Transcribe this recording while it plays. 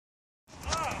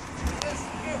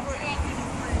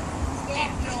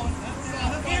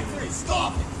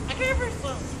camera's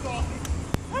slow.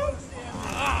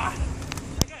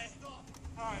 Okay.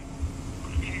 Alright.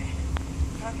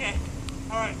 Okay.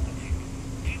 Alright.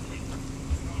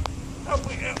 Help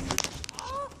me out.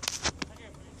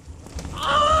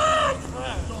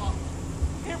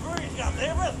 Can't breathe,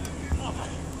 goddammit.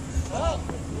 Oh.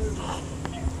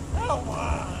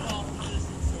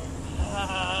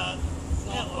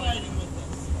 Stop fighting with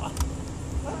us.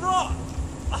 I'm not.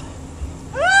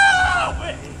 Help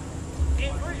me.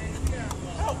 Can't breathe.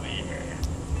 Help me here.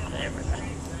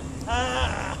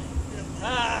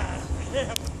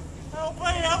 Help me.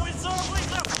 Help me, sir. Please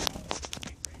help me.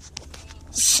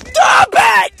 Stop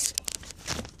it!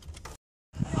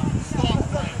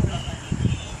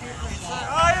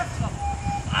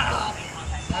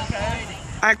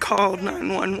 I called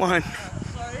 911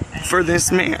 for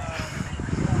this man.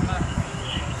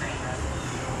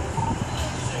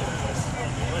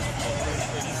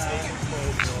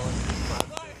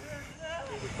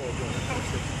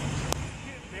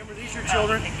 Are these your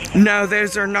children? No,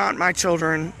 those are not my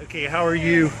children. Okay, how are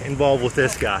you involved with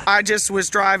this guy? I just was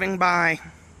driving by.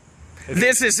 Okay.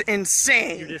 This is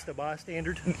insane. You're just a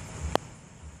bystander?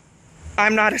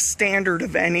 I'm not a standard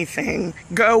of anything.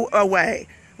 Go away.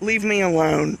 Leave me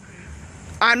alone.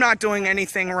 I'm not doing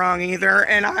anything wrong either,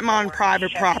 and I'm on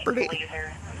private property.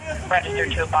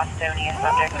 Registered to a Bostonian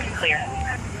subject. Clear.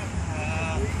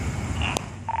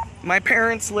 My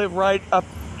parents live right up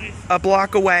a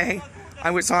block away.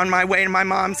 I was on my way to my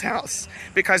mom's house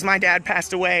because my dad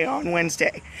passed away on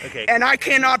Wednesday. Okay. And I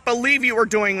cannot believe you were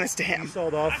doing this to him. You saw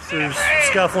the officers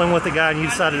scuffling with the guy and you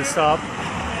decided to stop?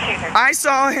 I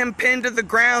saw him pinned to the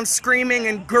ground screaming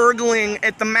and gurgling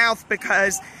at the mouth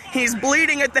because he's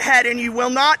bleeding at the head and you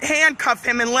will not handcuff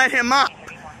him and let him up.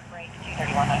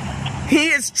 He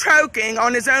is choking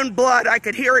on his own blood. I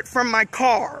could hear it from my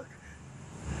car.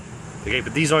 Okay,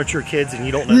 but these aren't your kids and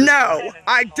you don't know? No,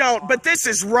 I don't, but this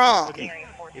is wrong. Okay.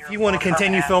 If you want to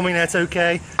continue filming, that's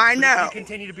okay. I know. If you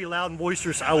continue to be loud and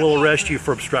boisterous, I will arrest you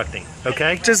for obstructing,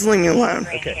 okay? Just leave me alone.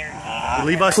 Okay. You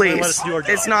leave us and let us do our job.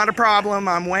 It's not a problem.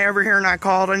 I'm way over here and I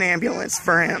called an ambulance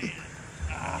for him.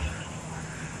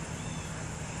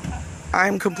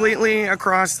 I'm completely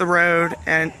across the road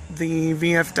at the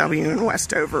VFW in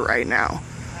Westover right now.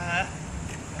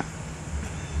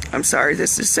 I'm sorry,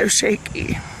 this is so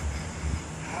shaky.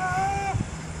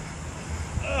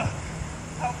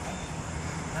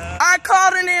 I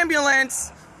called an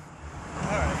ambulance.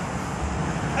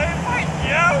 Hey, wait,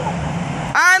 yo!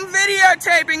 I'm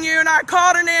videotaping you and I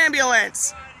called an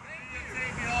ambulance.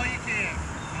 Videotape me all you can.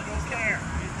 I don't care.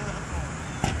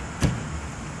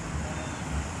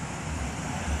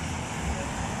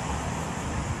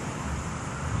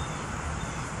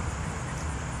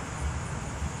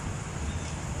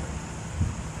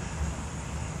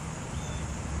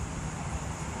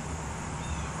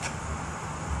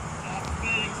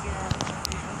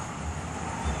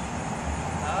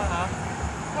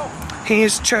 He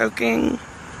is choking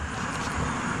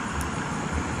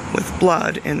with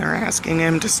blood and they're asking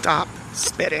him to stop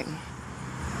spitting.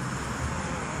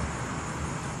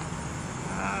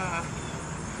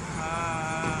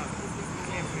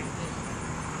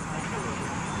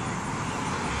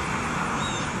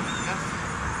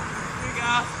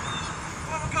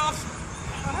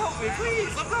 Help me,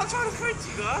 please. I'm not trying to fight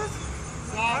you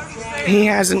guys. He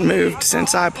hasn't moved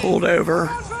since I pulled over.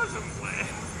 I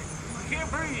can't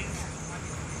breathe.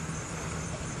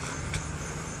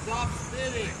 Stop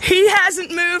spitting. He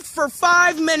hasn't moved for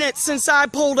 5 minutes since I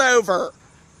pulled over.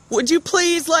 Would you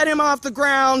please let him off the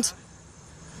ground?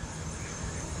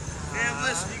 Man,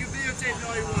 listen, you can videotape me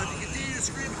all you want. You continue to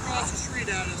scream across the street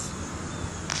at us.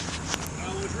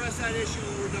 I will address that issue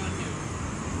when we're done here.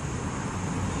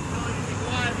 Tell you to be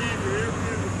quiet, man. You're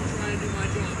interfering with me trying to do my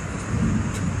job.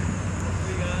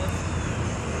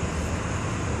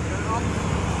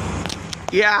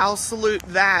 Yeah, I'll salute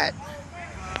that.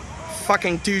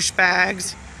 Fucking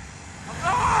douchebags.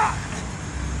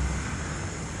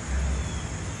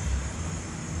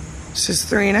 This is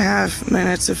 3.5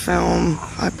 minutes of film.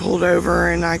 I pulled over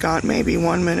and I got maybe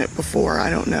 1 minute before. I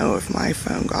don't know if my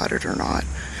phone got it or not,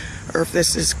 or if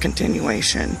this is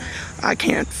continuation. I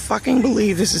can't fucking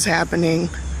believe this is happening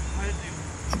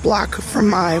a block from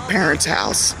my parents'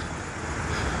 house.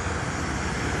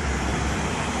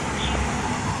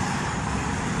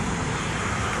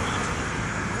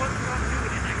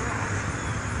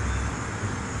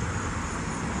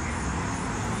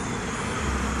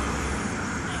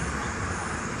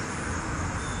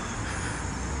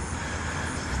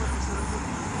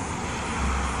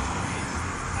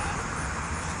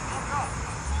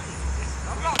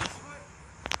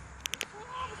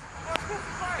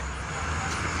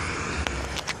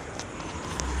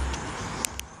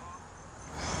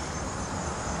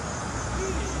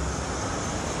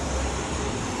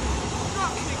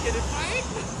 Get it, Mike?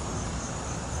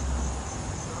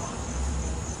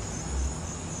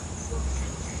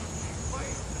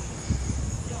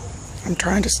 I'm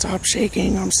trying to stop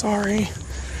shaking. I'm sorry.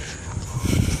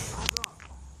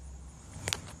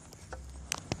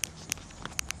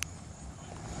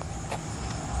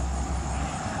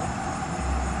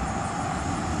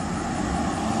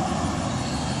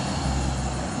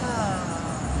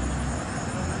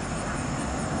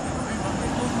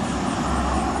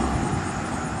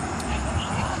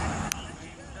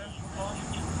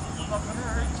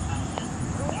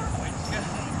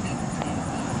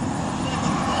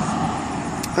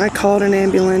 I called an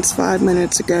ambulance 5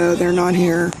 minutes ago. They're not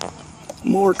here.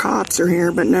 More cops are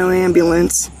here, but no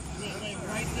ambulance.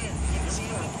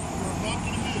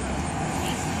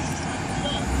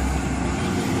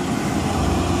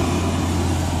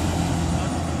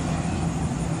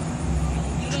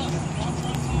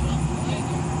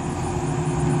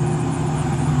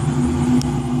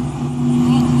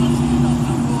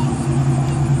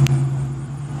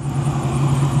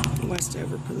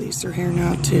 Westover police are here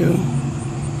now too.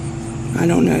 I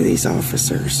don't know these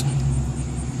officers.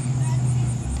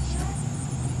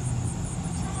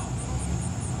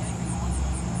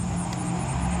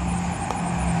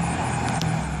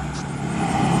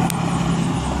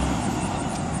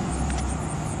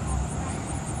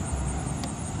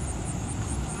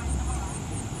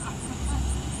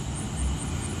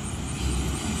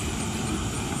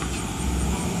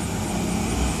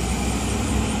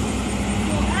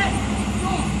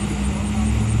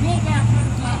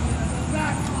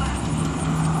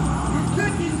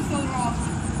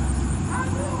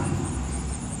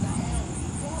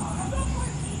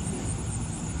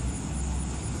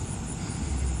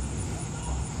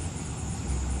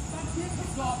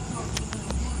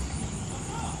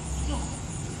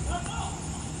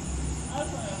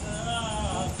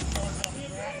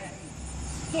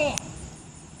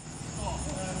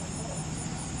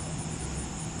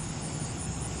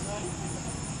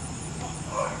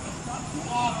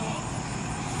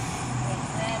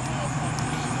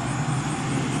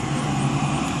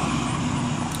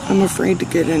 I'm afraid to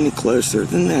get any closer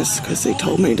than this because they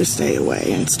told me to stay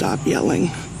away and stop yelling.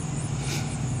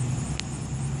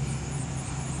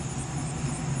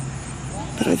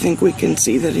 But I think we can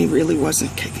see that he really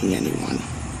wasn't kicking anyone.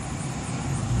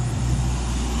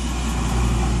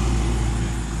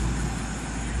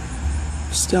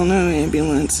 Still no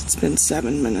ambulance. It's been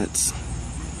 7 minutes.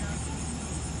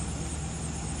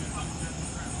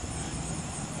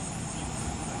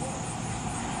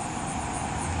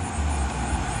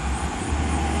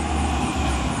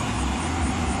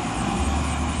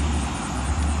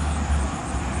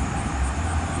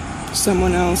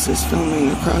 Someone else is filming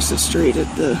across the street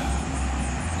at the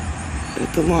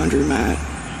laundromat.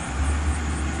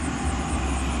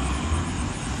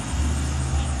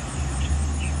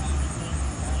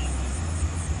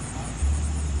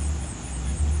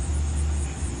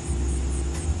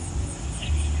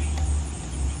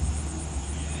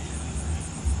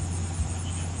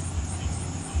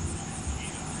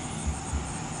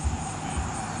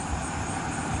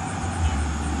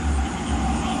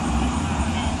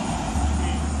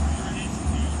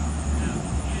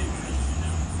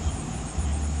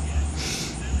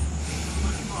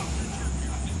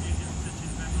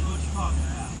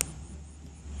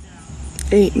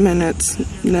 Eight minutes,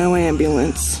 no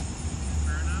ambulance.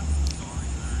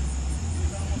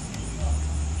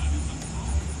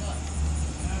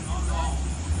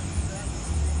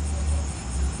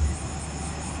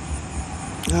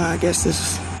 I guess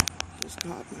this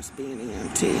cop must be an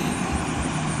EMT.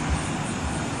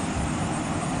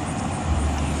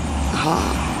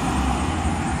 Aha.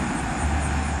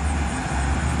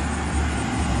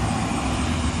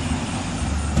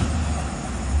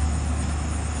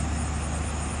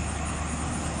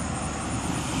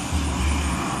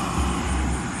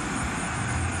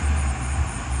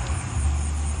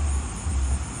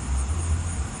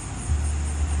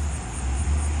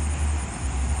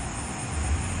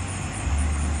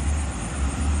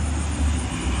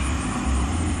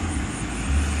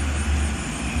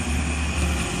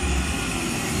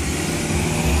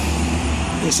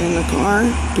 He's in the car,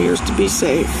 appears to be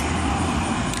safe.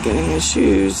 Getting his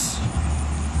shoes.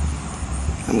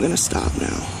 I'm gonna stop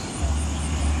now.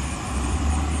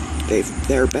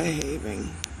 They're behaving.